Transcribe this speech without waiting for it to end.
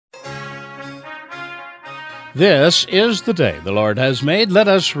This is the day the Lord has made. Let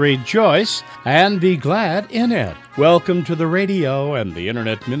us rejoice and be glad in it. Welcome to the radio and the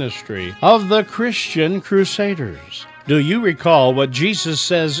internet ministry of the Christian Crusaders. Do you recall what Jesus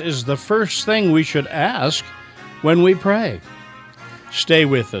says is the first thing we should ask when we pray? Stay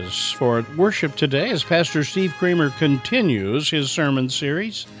with us for worship today as Pastor Steve Kramer continues his sermon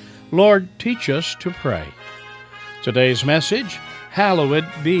series, Lord, Teach Us to Pray. Today's message, Hallowed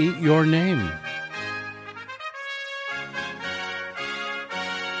be Your Name.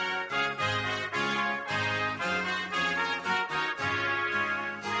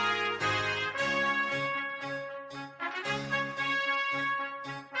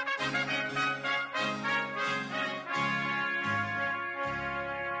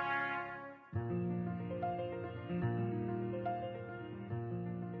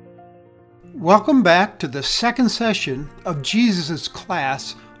 Welcome back to the second session of Jesus'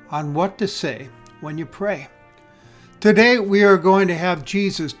 class on what to say when you pray. Today we are going to have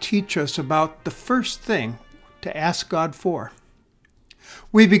Jesus teach us about the first thing to ask God for.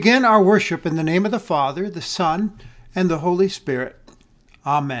 We begin our worship in the name of the Father, the Son, and the Holy Spirit.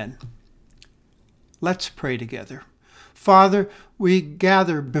 Amen. Let's pray together. Father, we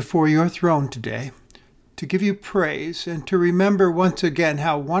gather before your throne today to give you praise and to remember once again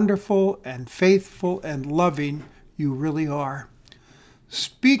how wonderful and faithful and loving you really are.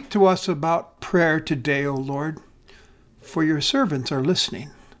 Speak to us about prayer today, O Lord, for your servants are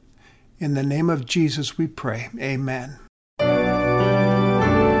listening. In the name of Jesus we pray. Amen.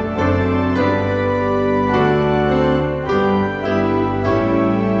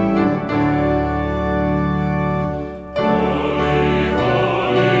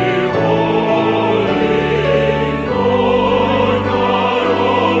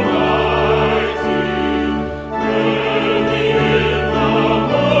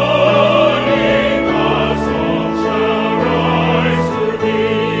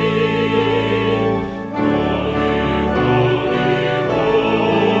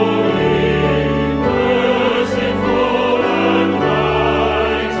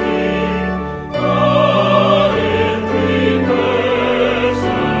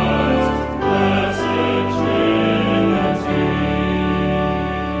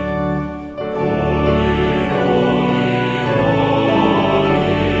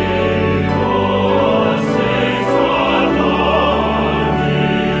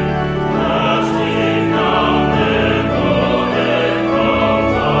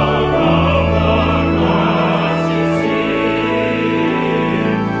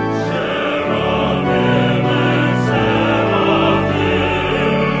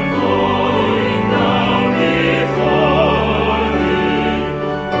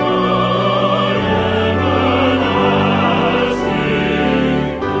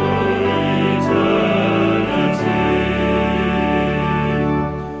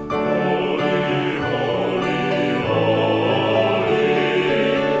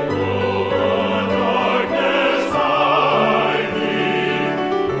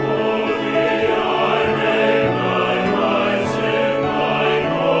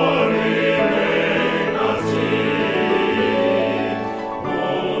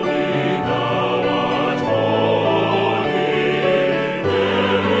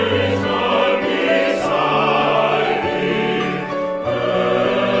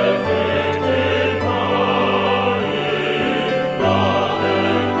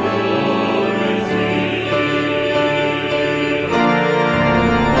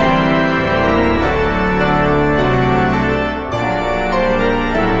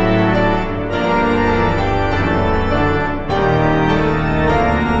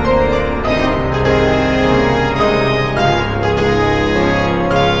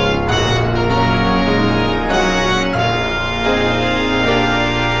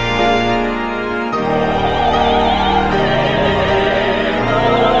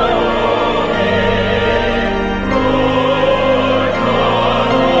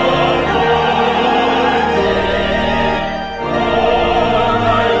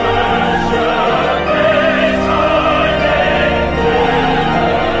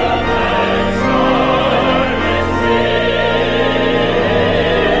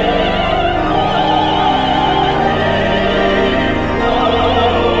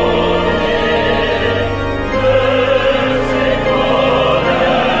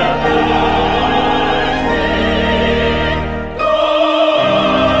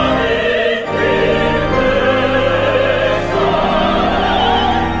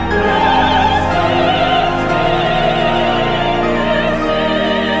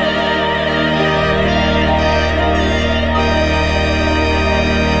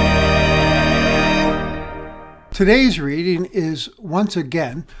 Today's reading is once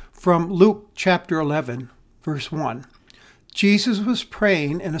again from Luke chapter 11, verse 1. Jesus was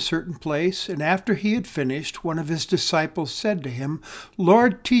praying in a certain place, and after he had finished, one of his disciples said to him,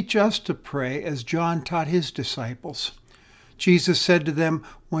 "Lord, teach us to pray as John taught his disciples." Jesus said to them,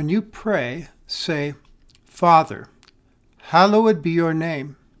 "When you pray, say, 'Father, hallowed be your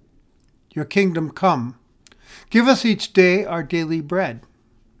name. Your kingdom come. Give us each day our daily bread.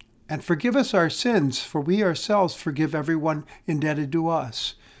 And forgive us our sins, for we ourselves forgive everyone indebted to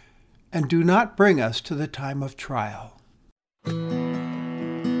us. And do not bring us to the time of trial."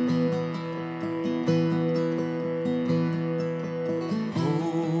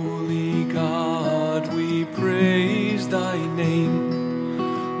 Holy God, we praise thy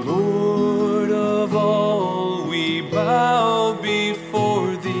name. Lord of all, we bow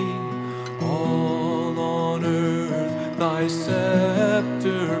before thee. All on earth thy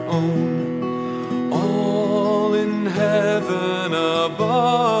scepter own. All in heaven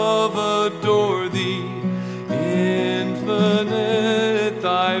above adore thee. Infinite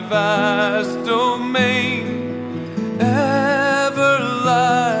thy vast domain, everlasting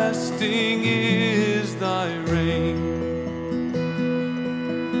is thy reign.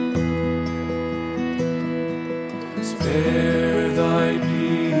 Spare thy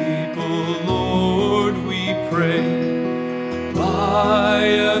people, Lord, we pray. By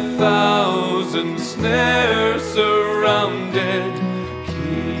 1,000 snares surrounded,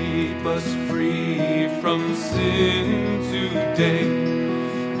 keep us free from sin today,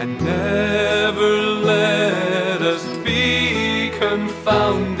 and never let us be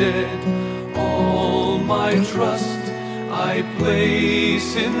confounded. All my trust I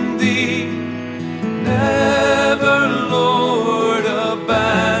place in thee. Never, Lord,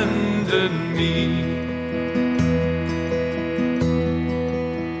 abandon me.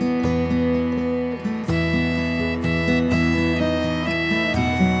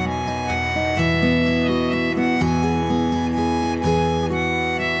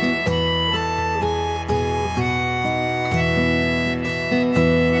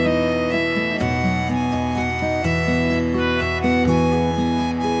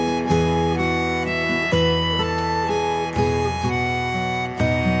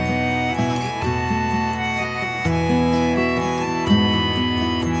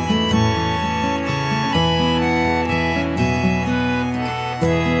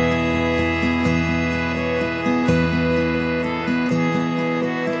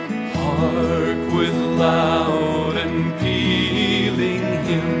 Loud and pealing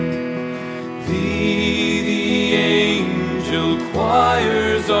hymn, thee the angel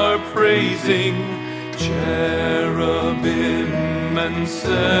choirs are praising. Cherubim and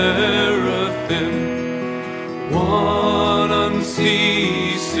seraphim, one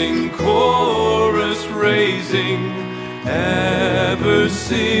unceasing chorus raising, ever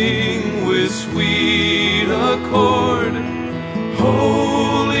sing with sweet accord.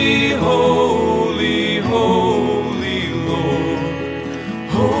 Holy, holy, holy Lord.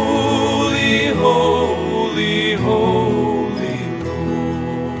 Holy, holy, holy Lord.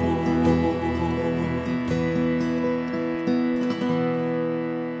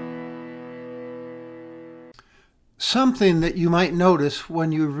 Something that you might notice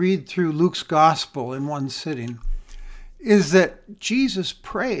when you read through Luke's gospel in one sitting is that Jesus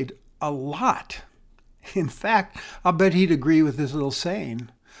prayed a lot. In fact, I'll bet he'd agree with this little saying.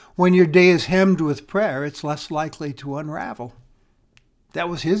 When your day is hemmed with prayer, it's less likely to unravel. That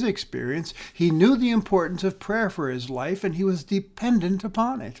was his experience. He knew the importance of prayer for his life, and he was dependent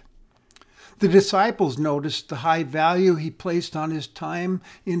upon it. The disciples noticed the high value he placed on his time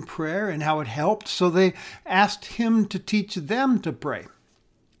in prayer and how it helped, so they asked him to teach them to pray.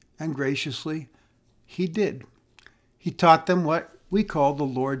 And graciously, he did. He taught them what we call the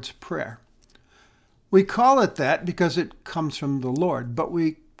Lord's Prayer. We call it that because it comes from the Lord, but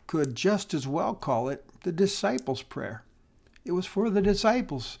we could just as well call it the disciples' prayer. It was for the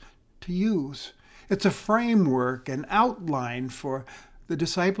disciples to use. It's a framework, an outline for the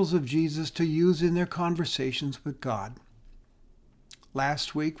disciples of Jesus to use in their conversations with God.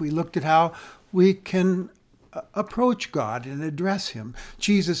 Last week, we looked at how we can approach God and address him.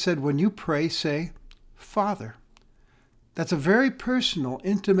 Jesus said, when you pray, say, "Father." That's a very personal,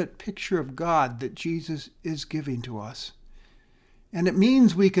 intimate picture of God that Jesus is giving to us. And it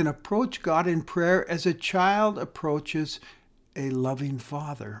means we can approach God in prayer as a child approaches a loving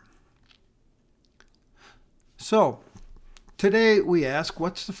father. So, today we ask,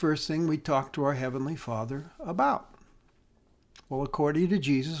 what's the first thing we talk to our Heavenly Father about? Well, according to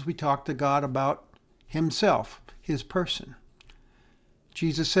Jesus, we talk to God about himself, his person.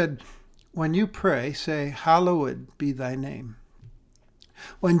 Jesus said, When you pray, say, "Hallowed be thy name."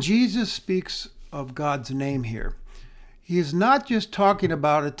 When Jesus speaks of God's name here, he is not just talking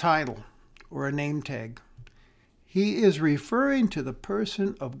about a title or a name tag. He is referring to the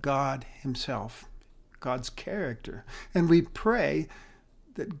person of God himself, God's character. And we pray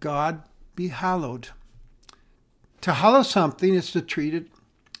that God be hallowed. To hallow something is to treat it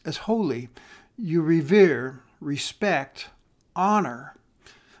as holy. You revere, respect, honor,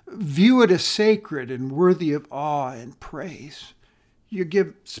 view it as sacred and worthy of awe and praise. You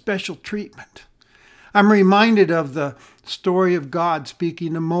give special treatment. I'm reminded of the story of God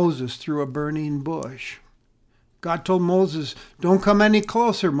speaking to Moses through a burning bush. God told Moses, "Don't come any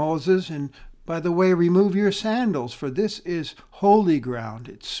closer, Moses, and by the way, remove your sandals, for this is holy ground.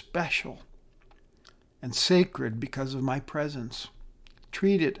 It's special and sacred because of my presence.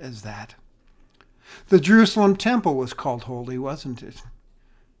 Treat it as that." The Jerusalem temple was called holy, wasn't it?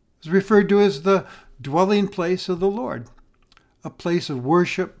 It was referred to as the dwelling place of the Lord, a place of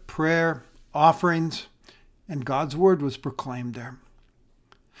worship, prayer, offerings, and God's word was proclaimed there.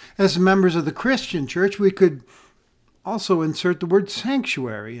 As members of the Christian church, we could also insert the word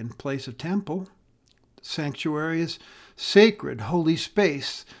sanctuary in place of temple. Sanctuary is sacred, holy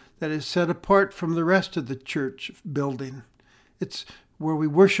space that is set apart from the rest of the church building. It's where we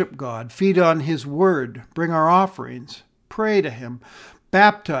worship God, feed on his word, bring our offerings, pray to him,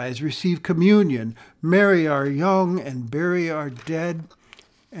 baptize, receive communion, marry our young, and bury our dead.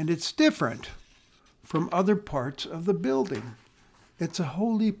 And it's different from other parts of the building. It's a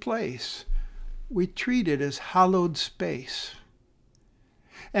holy place. We treat it as hallowed space.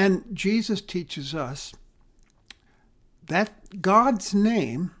 And Jesus teaches us that God's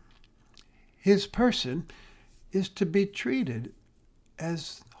name, his person, is to be treated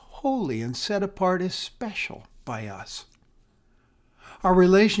as holy and set apart as special by us. Our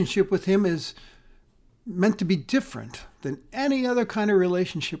relationship with him is meant to be different than any other kind of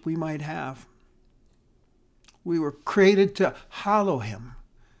relationship we might have. We were created to hallow him,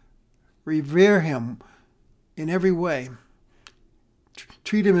 revere him in every way,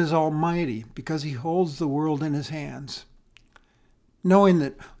 treat him as almighty because he holds the world in his hands, knowing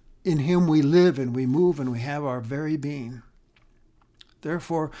that in him we live and we move and we have our very being.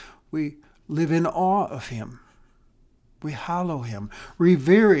 Therefore, we live in awe of him. We hallow him,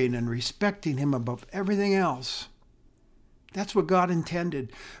 revering and respecting him above everything else. That's what God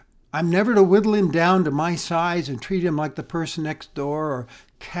intended. I'm never to whittle him down to my size and treat him like the person next door or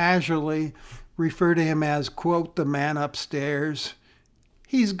casually refer to him as, quote, the man upstairs.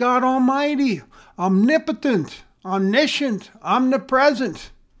 He's God Almighty, omnipotent, omniscient,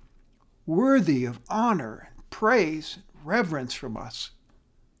 omnipresent, worthy of honor and praise and reverence from us.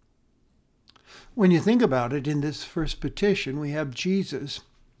 When you think about it, in this first petition, we have Jesus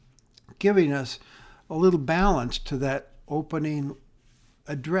giving us a little balance to that opening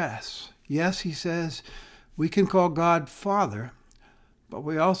address. Yes, he says, we can call God Father, but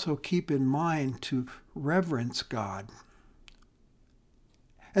we also keep in mind to reverence God.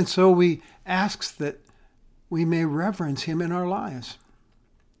 And so we ask that we may reverence him in our lives,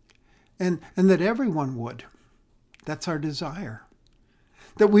 and that everyone would. That's our desire.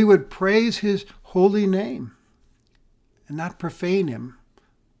 That we would praise his holy name and not profane him,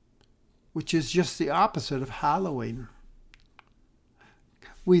 which is just the opposite of hallowing.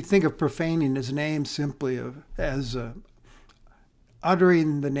 We think of profaning his name simply as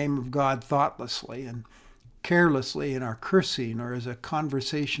uttering the name of God thoughtlessly and carelessly in our cursing or as a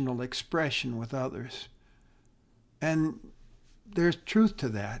conversational expression with others. And there's truth to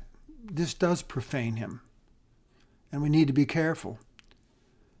that. This does profane him, and we need to be careful.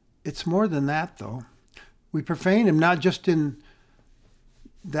 It's more than that, though. We profane him not just in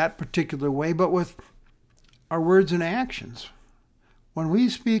that particular way, but with our words and actions. When we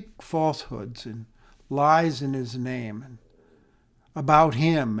speak falsehoods and lies in his name and about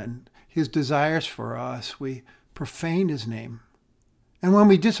him and his desires for us, we profane his name. And when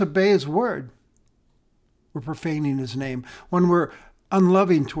we disobey his word, we're profaning his name. When we're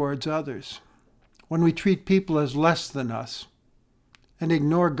unloving towards others, when we treat people as less than us and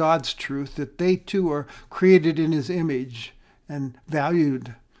ignore God's truth that they too are created in his image and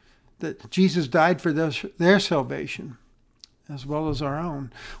valued, that Jesus died for their salvation as well as our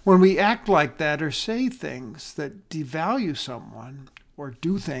own. When we act like that or say things that devalue someone or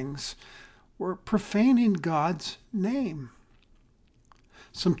do things, we're profaning God's name.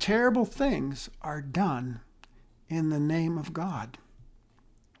 Some terrible things are done in the name of God.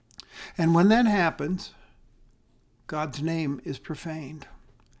 And when that happens, God's name is profaned,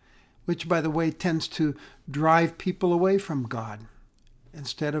 which, by the way, tends to drive people away from God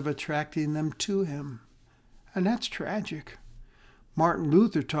instead of attracting them to him. And that's tragic. Martin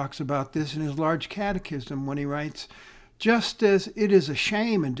Luther talks about this in his large catechism when he writes, "Just as it is a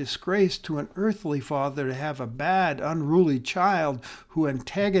shame and disgrace to an earthly father to have a bad, unruly child who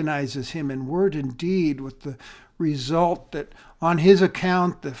antagonizes him in word and deed, with the result that on his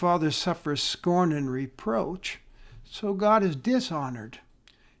account the father suffers scorn and reproach, so God is dishonored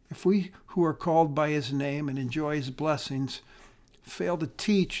if we who are called by his name and enjoy his blessings fail to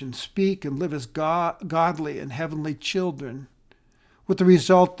teach and speak and live as godly and heavenly children, with the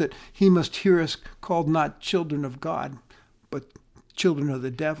result that he must hear us called not children of God, but children of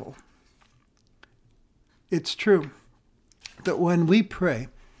the devil." It's true that when we pray,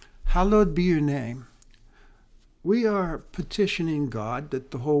 "Hallowed be your name," we are petitioning God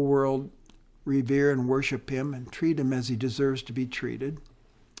that the whole world revere and worship him and treat him as he deserves to be treated.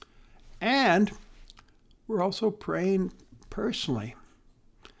 And we're also praying personally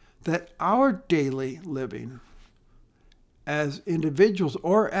that our daily living as individuals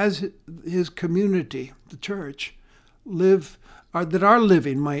or as his community, the church, that our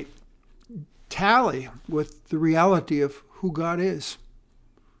living might tally with the reality of who God is.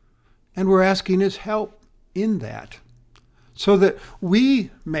 And we're asking his help in that, so that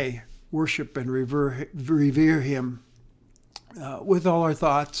we may worship and revere him with all our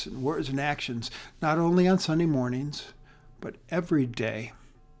thoughts and words and actions, not only on Sunday mornings, but every day,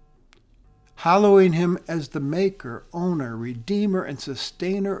 hallowing him as the maker, owner, redeemer, and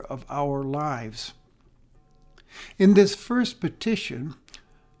sustainer of our lives. In this first petition,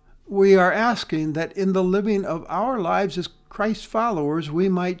 we are asking that in the living of our lives as Christ followers, we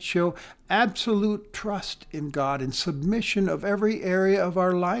might show absolute trust in God and submission of every area of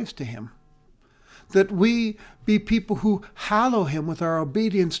our lives to him. That we be people who hallow him with our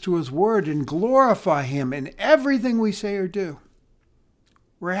obedience to his word and glorify him in everything we say or do.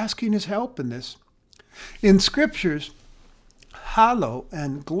 We're asking his help in this. In scriptures, hallow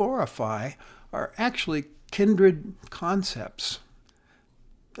and glorify are actually kindred concepts.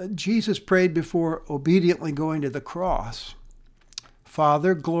 Jesus prayed before obediently going to the cross,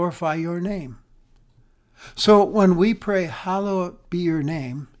 "Father, glorify your name." So when we pray, "Hallowed be your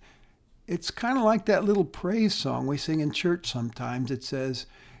name," it's kind of like that little praise song we sing in church sometimes. It says,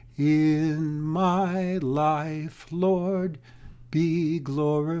 "In my life, Lord, be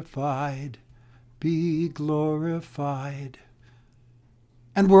glorified, be glorified."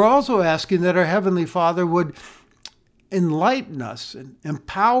 And we're also asking that our Heavenly Father would enlighten us and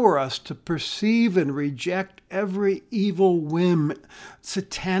empower us to perceive and reject every evil whim,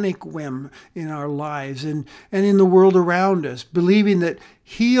 satanic whim in our lives and in the world around us, believing that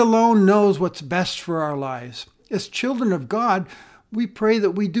he alone knows what's best for our lives. As children of God, we pray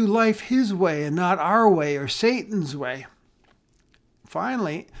that we do life his way and not our way or Satan's way.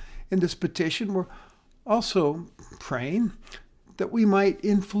 Finally, in this petition, we're also praying that we might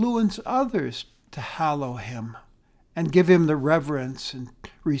influence others to hallow him and give him the reverence and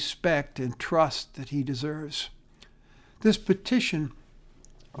respect and trust that he deserves. This petition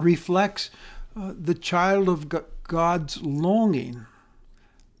reflects the child of God's longing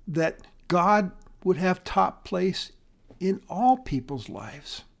that God would have top place in all people's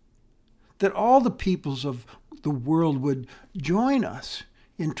lives, that all the peoples of the world would join us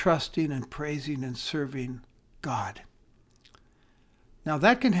in trusting and praising and serving God. Now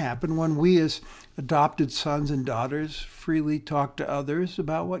that can happen when we as adopted sons and daughters freely talk to others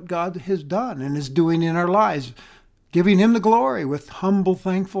about what God has done and is doing in our lives, giving him the glory with humble,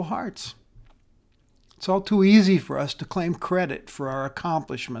 thankful hearts. It's all too easy for us to claim credit for our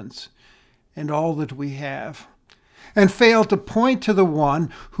accomplishments and all that we have, and fail to point to the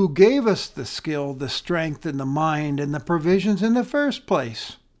one who gave us the skill, the strength, and the mind, and the provisions in the first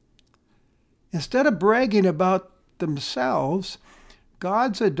place. Instead of bragging about themselves,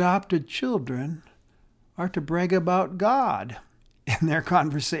 God's adopted children are to brag about God in their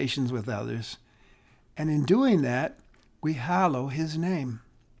conversations with others. And in doing that, we hallow his name.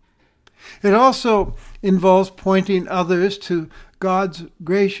 It also involves pointing others to God's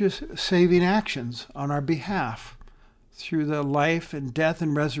gracious saving actions on our behalf through the life and death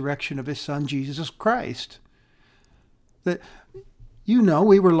and resurrection of his Son, Jesus Christ. That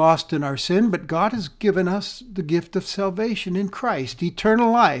we were lost in our sin, but God has given us the gift of salvation in Christ,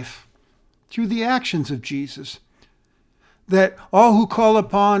 eternal life, through the actions of Jesus. That all who call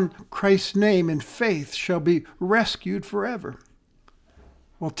upon Christ's name in faith shall be rescued forever.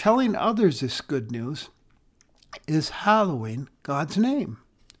 Well, telling others this good news is hallowing God's name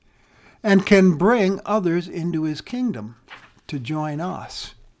and can bring others into his kingdom to join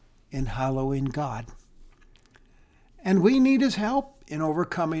us in hallowing God. And we need his help in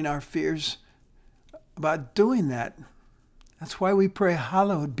overcoming our fears about doing that. That's why we pray,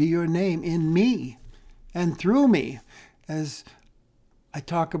 hallowed be your name in me and through me, as I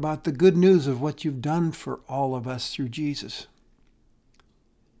talk about the good news of what you've done for all of us through Jesus.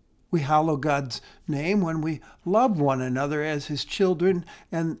 We hallow God's name when we love one another as his children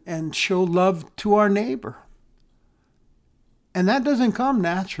and show love to our neighbor. And that doesn't come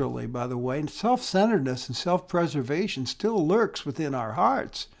naturally, by the way. Self-centeredness and self-preservation still lurks within our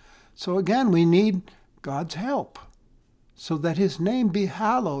hearts. So again, we need God's help so that his name be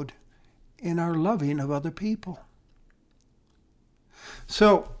hallowed in our loving of other people.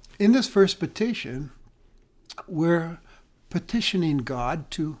 So in this first petition, we're petitioning God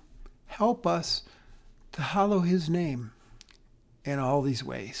to help us to hallow his name in all these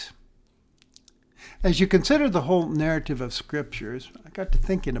ways. As you consider the whole narrative of scriptures, I got to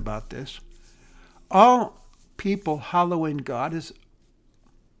thinking about this. All people hallowing God has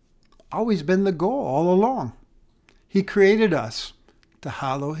always been the goal all along. He created us to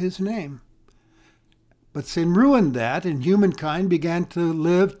hallow his name. But sin ruined that, and humankind began to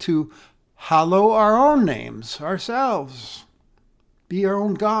live to hallow our own names, ourselves, be our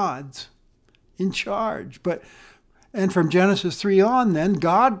own gods in charge. And from Genesis 3 on then,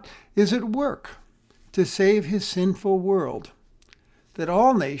 God is at work to save his sinful world, that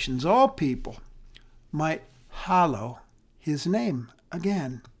all nations, all people might hallow his name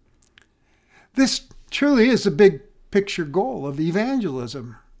again. This truly is a big picture goal of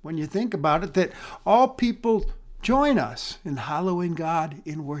evangelism, when you think about it, that all people join us in hallowing God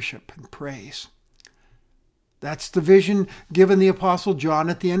in worship and praise. That's the vision given the Apostle John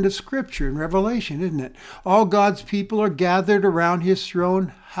at the end of Scripture in Revelation, isn't it? All God's people are gathered around his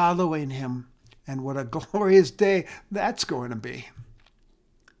throne, hallowing him. And what a glorious day that's going to be.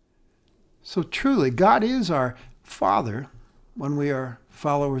 So truly, God is our Father when we are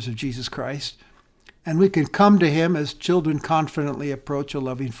followers of Jesus Christ. And we can come to him as children confidently approach a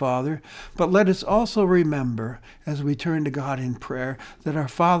loving Father. But let us also remember, as we turn to God in prayer, that our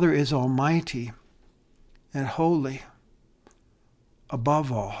Father is almighty and holy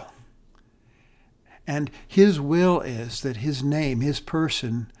above all. And his will is that his name, his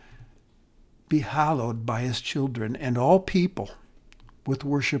person, be hallowed by his children and all people with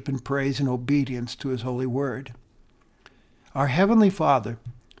worship and praise and obedience to his holy word. Our Heavenly Father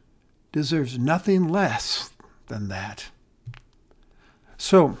deserves nothing less than that.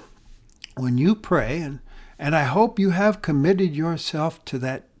 So, when you pray, and I hope you have committed yourself to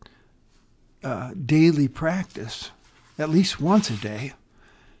that daily practice, at least once a day,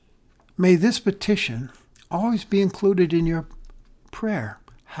 may this petition always be included in your prayer.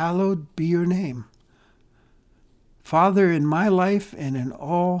 Hallowed be your name. Father, in my life and in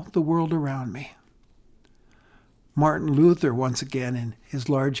all the world around me. Martin Luther, once again, in his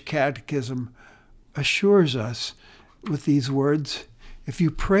large catechism, assures us with these words, if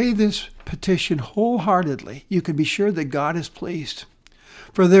you pray this petition wholeheartedly, you can be sure that God is pleased.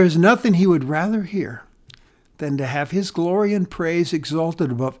 For there is nothing he would rather hear than to have his glory and praise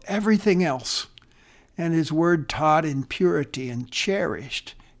exalted above everything else, and his word taught in purity and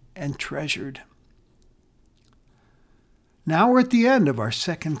cherished and treasured. Now we're at the end of our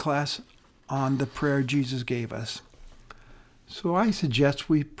second class on the prayer Jesus gave us. So I suggest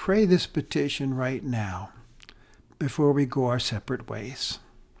we pray this petition right now before we go our separate ways.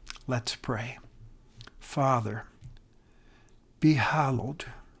 Let's pray. Father, be hallowed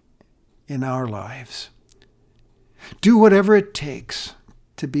in our lives. Do whatever it takes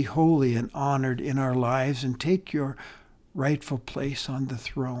to be holy and honored in our lives and take your rightful place on the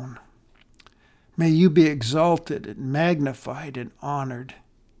throne. May you be exalted and magnified and honored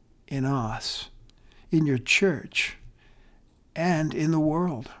in us, in your church, and in the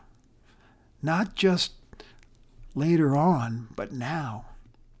world. Not just later on, but now.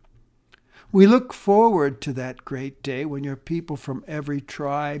 We look forward to that great day when your people from every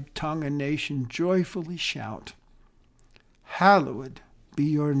tribe, tongue, and nation joyfully shout, hallowed be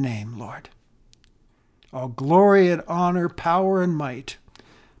your name, Lord. All glory and honor, power and might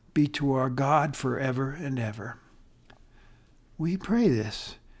be to our God forever and ever. We pray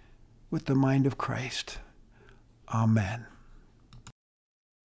this with the mind of Christ. Amen.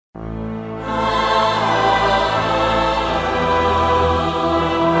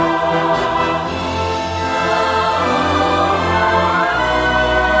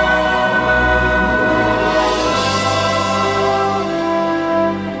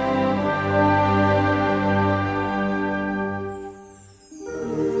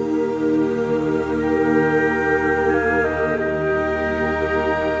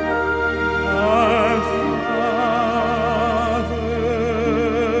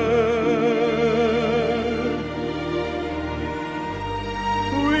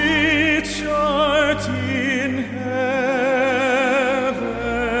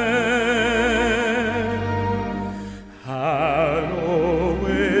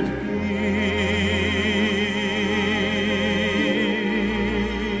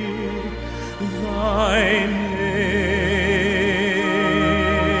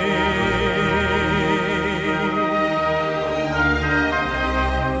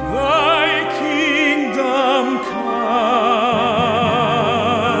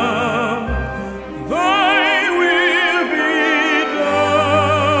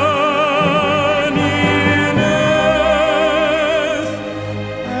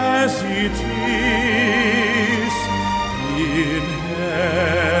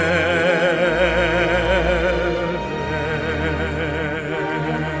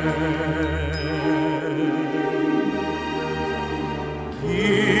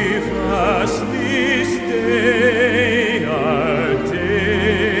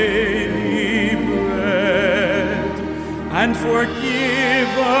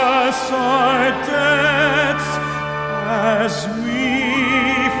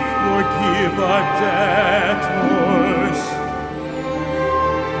 forgive our debtors,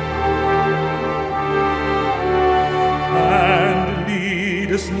 and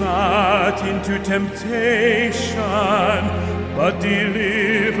lead us not into temptation, but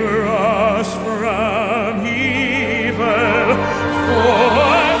deliver us from evil. For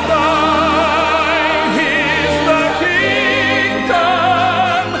thine is the kingdom,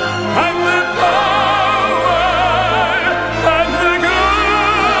 and the power, and the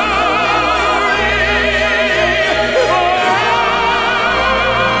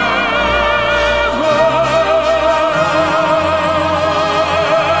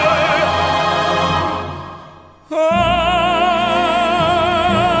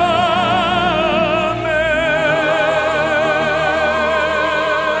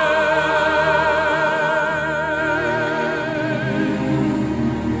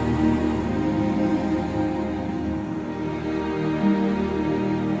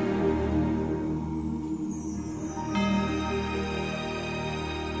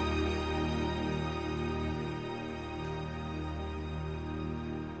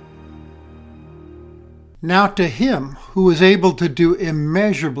Now to him who is able to do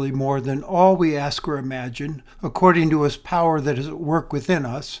immeasurably more than all we ask or imagine, according to his power that is at work within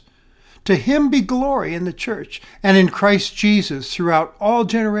us, to him be glory in the church and in Christ Jesus throughout all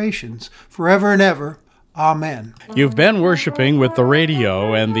generations, forever and ever. Amen. You've been worshiping with the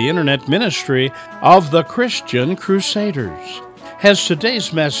radio and the internet ministry of the Christian Crusaders. Has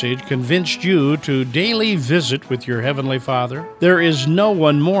today's message convinced you to daily visit with your Heavenly Father? There is no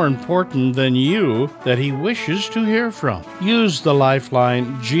one more important than you that He wishes to hear from. Use the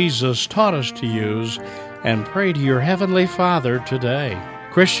lifeline Jesus taught us to use and pray to your Heavenly Father today.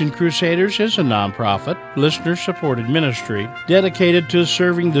 Christian Crusaders is a nonprofit, listener-supported ministry dedicated to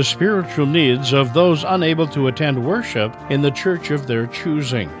serving the spiritual needs of those unable to attend worship in the church of their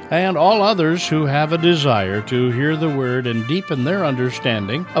choosing, and all others who have a desire to hear the Word and deepen their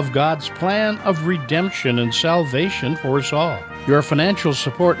understanding of God's plan of redemption and salvation for us all. Your financial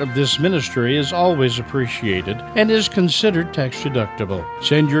support of this ministry is always appreciated and is considered tax-deductible.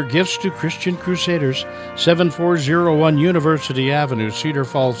 Send your gifts to Christian Crusaders, 7401 University Avenue, Cedar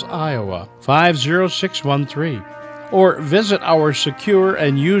Falls, Iowa, 50613. Or visit our secure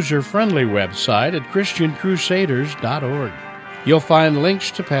and user-friendly website at christiancrusaders.org. You'll find links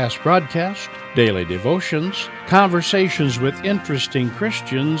to past broadcasts, daily devotions, conversations with interesting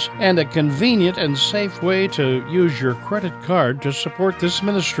Christians, and a convenient and safe way to use your credit card to support this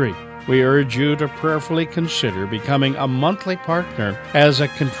ministry. We urge you to prayerfully consider becoming a monthly partner as a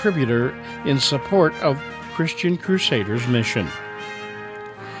contributor in support of Christian Crusaders' mission.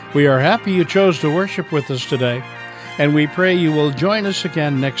 We are happy you chose to worship with us today, and we pray you will join us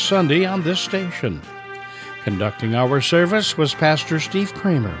again next Sunday on this station. Conducting our service was Pastor Steve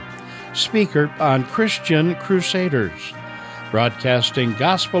Kramer, speaker on Christian Crusaders, broadcasting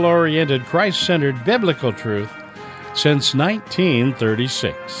gospel-oriented, Christ-centered biblical truth since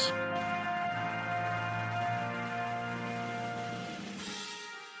 1936.